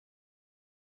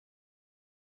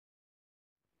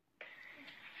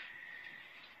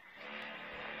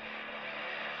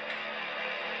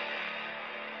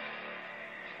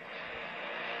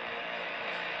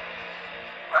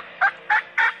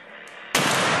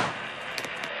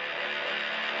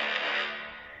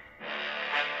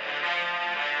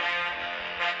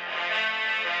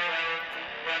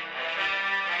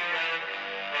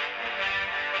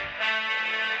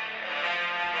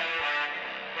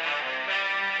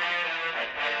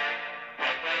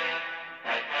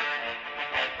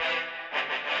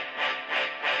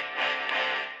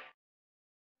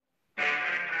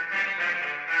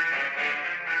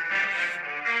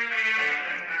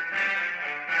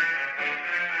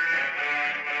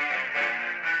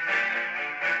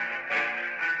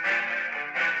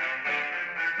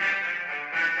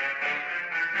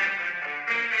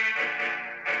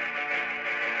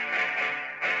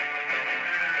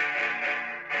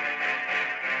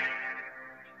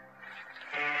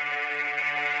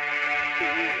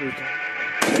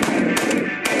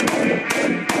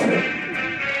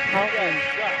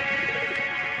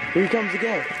Here he comes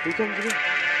again. Here he comes again.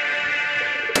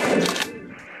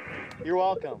 You're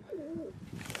welcome.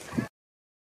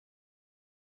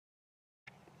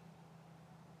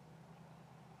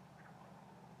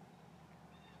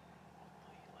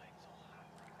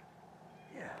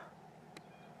 Yeah.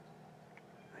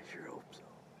 I sure hope so.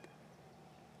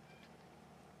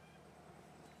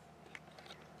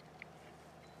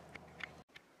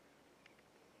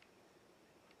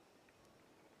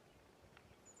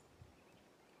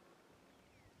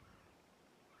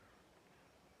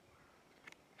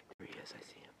 There he is, I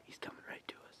see him. He's coming right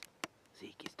to us.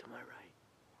 Zeke, he's to my right.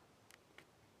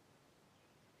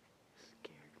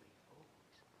 Scared me.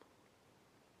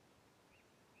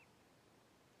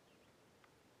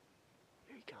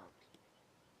 Here he comes.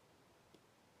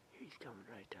 Here he's coming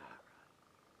right to Hot Rod.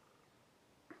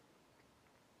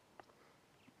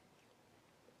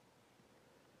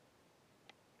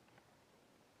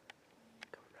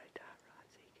 Coming right to Hot Rod,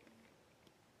 Zeke.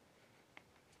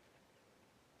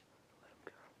 Let him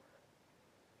go.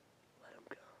 Let him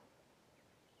go.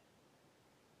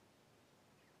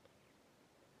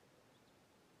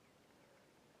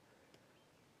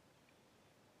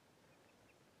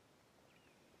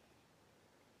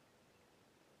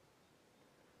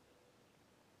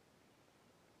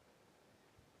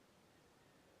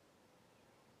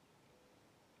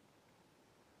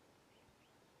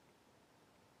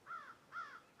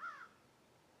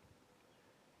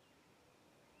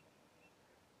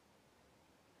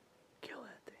 Kill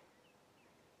that thing.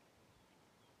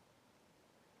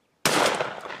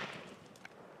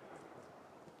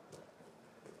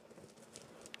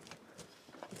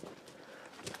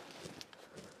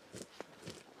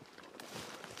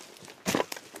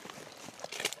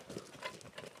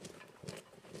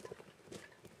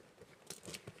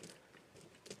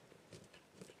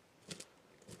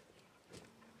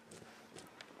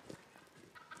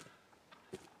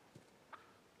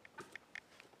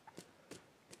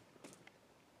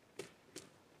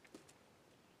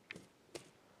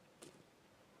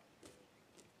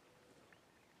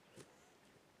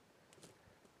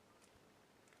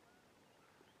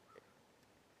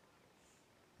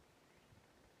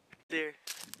 There.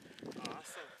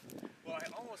 Awesome. Well,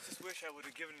 I almost just wish I would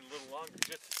have given it a little longer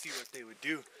just to see what they would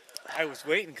do. I was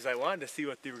waiting because I wanted to see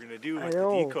what they were going to do with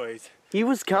the decoys. He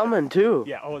was coming too.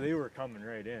 Yeah, oh, they were coming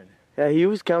right in. Yeah, he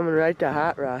was coming right to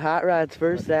Hot Rod. Hot Rod's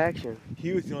first action.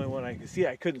 He was the only one I could see.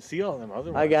 I couldn't see all them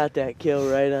other ones. I got that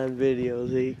kill right on video,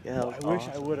 Zeke. Well, I wish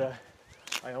I would have.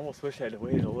 I almost wish I'd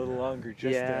waited a little longer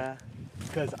just yeah.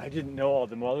 Because I didn't know all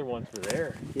them other ones were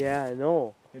there. Yeah, I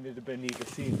know. And it'd have been neat to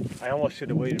see. I almost should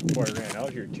have waited before I ran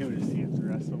out here too to see if the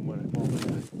rest of them would have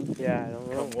yeah, I don't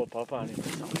know. come whoop up on him or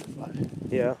something. But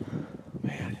yeah.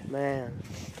 Man.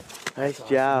 Nice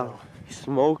job. Awesome, You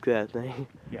smoked that thing.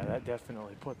 yeah, that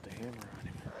definitely put the hammer on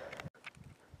him.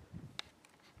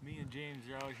 Me and James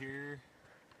are out here.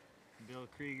 Bill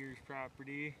Krieger's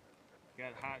property.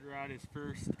 Got Hot Rod his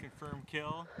first confirmed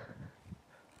kill.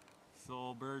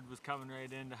 So bird was coming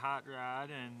right into Hot Rod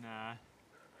and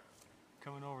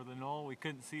coming over the knoll. We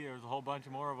couldn't see, there was a whole bunch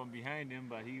more of them behind him,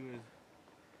 but he was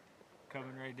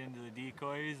coming right into the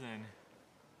decoys, and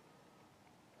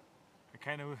I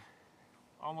kind of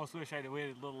almost wish I'd have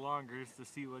waited a little longer just to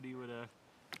see what he would have,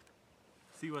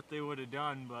 see what they would have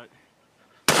done, but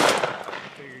I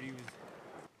figured he was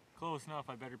close enough,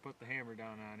 I better put the hammer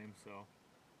down on him. So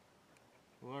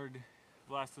Lord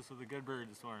blessed us with a good bird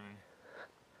this morning.